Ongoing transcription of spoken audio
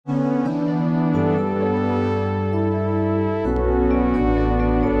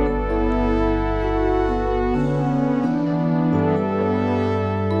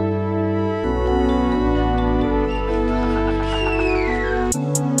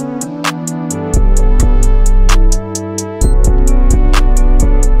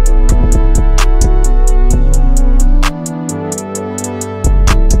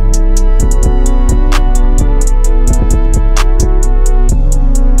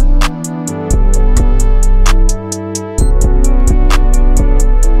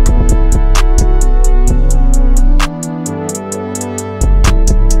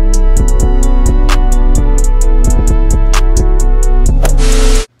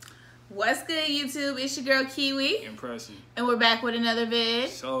What's good, YouTube? It's your girl Kiwi. Impressive. And we're back with another vid.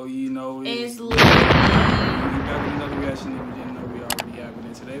 So, you know, it's we back with another reaction that we didn't know we already have.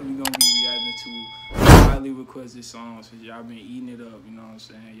 And today we're going to be reacting to highly requested songs. Because y'all been eating it up, you know what I'm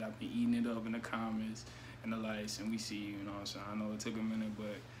saying? Y'all been eating it up in the comments and the likes. And we see you, you know what I'm saying? I know it took a minute,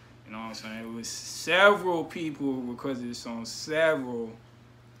 but, you know what I'm saying? It was several people who requested this song. Several.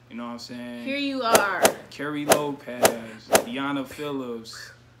 You know what I'm saying? Here you are. Kerry Lopez, Deanna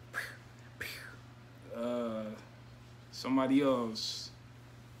Phillips, somebody else.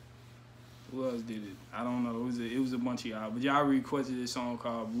 Who else did it? I don't know. It was a bunch of y'all. But y'all requested this song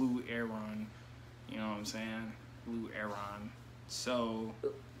called Blueanon. You know what I'm saying? Blueanon. So,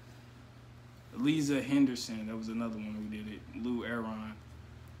 Lisa Henderson, that was another one who did it. Blueanon.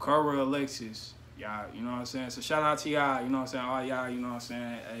 Cara Alexis. Y'all, you know what I'm saying? So shout out to y'all, you know what I'm saying? All y'all, you know what I'm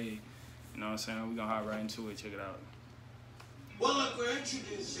saying? Hey, you know what I'm saying? We're gonna hop right into it. Check it out. Well, look, we're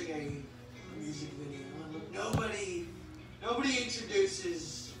introducing a music video. Look, nobody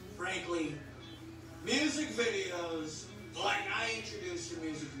introduces, frankly, music videos like I introduced a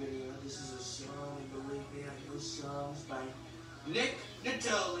music video. This is a song, believe me, I know songs by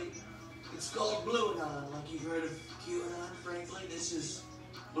Nittoli. It's called Blueanon, like you've heard of QAnon, frankly. This is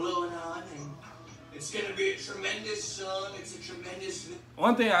Blueanon, and it's gonna be a tremendous song. It's a tremendous.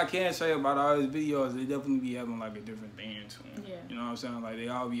 One thing I can say about all his videos, they definitely be having like a different theme to them. Yeah. You know what I'm saying? Like they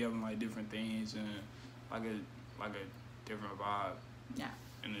all be having like different themes and like a different vibe. Yeah.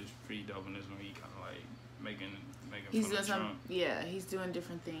 And it's pretty dope in this one. He kind of like making he's fun doing of some. Trump. Yeah, he's doing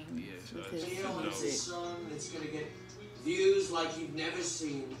different things. Yeah, so with that's his It's a music. song that's gonna get views like you've never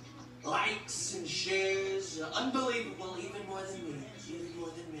seen, likes and shares, unbelievable, even more than me. Even more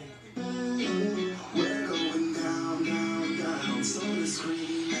than me. We're going down, down, down, so to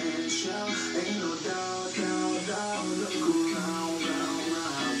scream and shout. Ain't no doubt, doubt, doubt. Look around, round,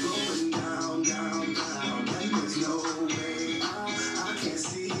 round. Going down, down, down. And there's no way out. I can't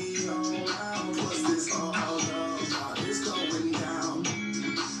see all out. What's this all about? It's going down.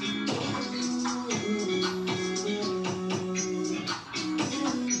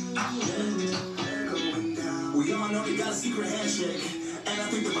 They're going down. We all know they got a secret handshake. And I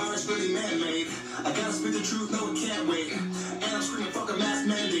think the virus really man-made. I gotta speak the truth, no, it can't wait. And I'm screaming, fuck a mask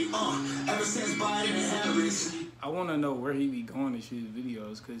mandate. Ever since Biden and Harris. I want to know where he be going to shoot his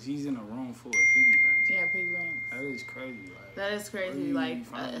videos because he's in a room full of piggy banks. Yeah, piggy banks. That is crazy. Like, That is crazy. where do you Like,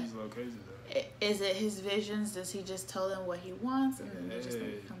 find these locations at? is it his visions? Does he just tell them what he wants and then they just make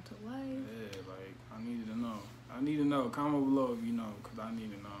it Yeah. come to life? Yeah, like, I needed to know. I need to know. Comment below if you know, because I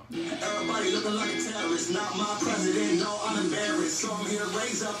need to know. Everybody looking like a terrorist, not my president, no, I'm embarrassed. So I'm here to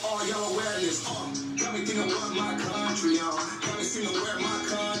raise up all y'all awareness. Got me thinking what my country on. Got me singing where my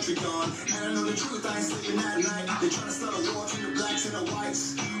country gone. And I know the truth, I ain't sleeping at night. They trying to start a war between the blacks and the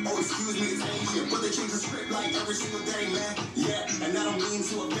whites. Oh, excuse me, it's Asian, but they change the script like every single day, man. Yeah, and I don't mean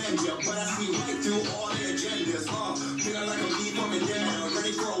to offend ya, but I see right through all their agendas. Feeling like I'm deep up and down,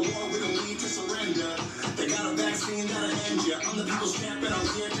 ready for a war, we don't need to surrender. They got a vaccine that'll end ya. I'm the people's champ and I'm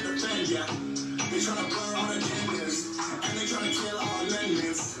here to defend ya. They tryna burn our agendas, and they tryna kill our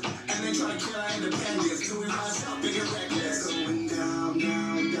amendments, and they tryna kill our independence. Till we rise up and get reckless. Going down,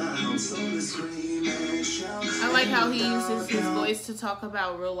 down, down, so to scream and shout. I like how he uses his voice to talk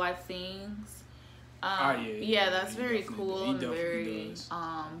about real life things. Yeah, that's very cool and very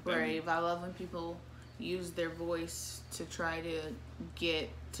brave. I love when people use their voice to try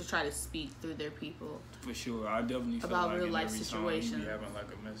to speak through their people. For sure, I definitely feel about like real in life every situations. song he be having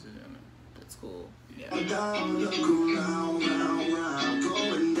like a message in it. That's cool. Yeah. Down, look around, round, round,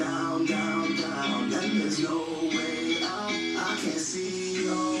 going down, down, down, and there's no way out. I can't see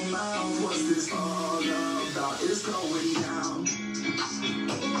your mouth. What's this all about? It's going down.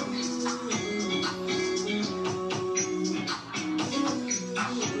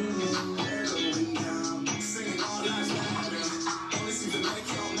 They're going down, singing all lives matter. Only seems to make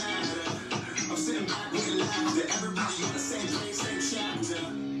y'all matter. I'm sitting back with laughter. Everybody on the same page, same chapter.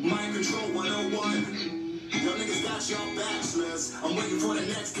 Mind control 101. Y'all niggas got y'all bachelors. I'm waiting for the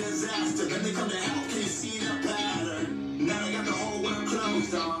next disaster. Then they come to help, can you see the pattern? Now they got the whole world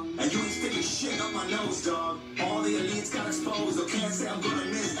closed, dog. And you ain't sticking shit up my nose, dog. All the elites got exposed. I can't say I'm gonna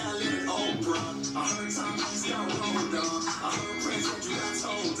miss Ellen and Oprah. I heard Tom Hanks got rolled on. I heard Prince Andrew got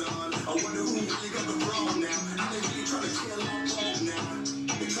told on. I wonder who really got the throne now. And they really trying to kill our boat now.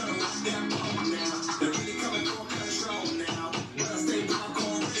 They trying to rock that boat now. They're really coming for control now. When I stay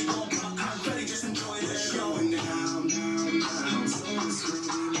popcorn, really gon' pop. I'm ready, just enjoy the show now. Down, down, so to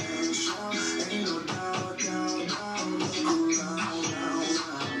scream and shout. Ain't no doubt, doubt, doubt. Look around, round,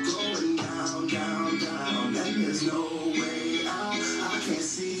 round. Going down, down, down. And there's no way out. I can't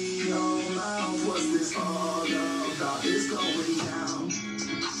It's going down.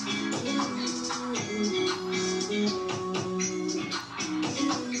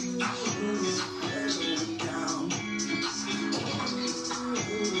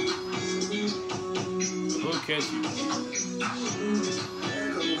 We'll catch you.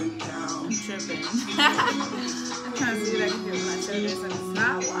 I'm tripping. I'm trying to see what I can do when I show this, and it's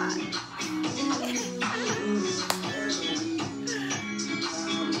not wide.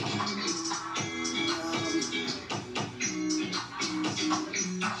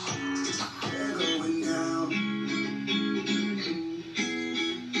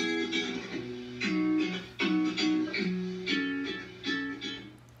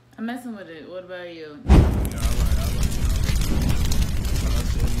 I'm messing with it. What about you? Yeah,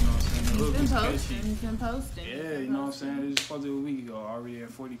 I like it. He's been posting. Yeah, you know what I'm saying? It was supposed to be a week ago, already at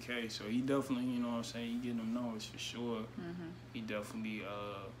 40K. So he definitely, you know what I'm saying, he getting them numbers for sure. He definitely,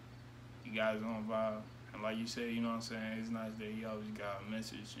 you guys on vibe. And like you said, you know what I'm saying, it's nice that he always got a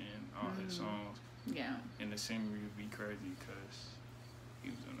message in all his songs. Yeah. And the scenery would be crazy because he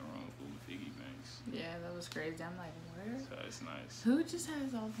was in the room full of piggy banks. Yeah, that was crazy. I'm like, where? So it's nice. Who just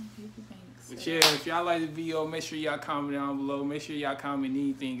has all them piggy banks? But yeah, if y'all like the video, make sure y'all comment down below. Make sure y'all comment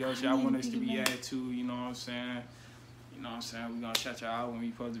anything else y'all want us to react to, you know what I'm saying? You know what I'm saying? We're going to shout y'all out when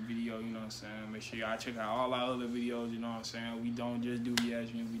we post the video, you know what I'm saying? Make sure y'all check out all our other videos, you know what I'm saying? We don't just do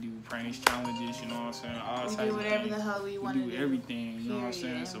reactions, we do pranks, challenges, you know what I'm saying? All types of things. We do whatever the hell we want to do. We do everything, you know what I'm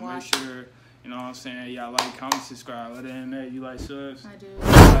saying? So make sure, you know what I'm saying, y'all like, comment, subscribe. Other than that, you like subs? I do. You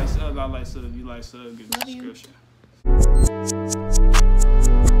like subs? I like subs. You like subs? Get the subscription.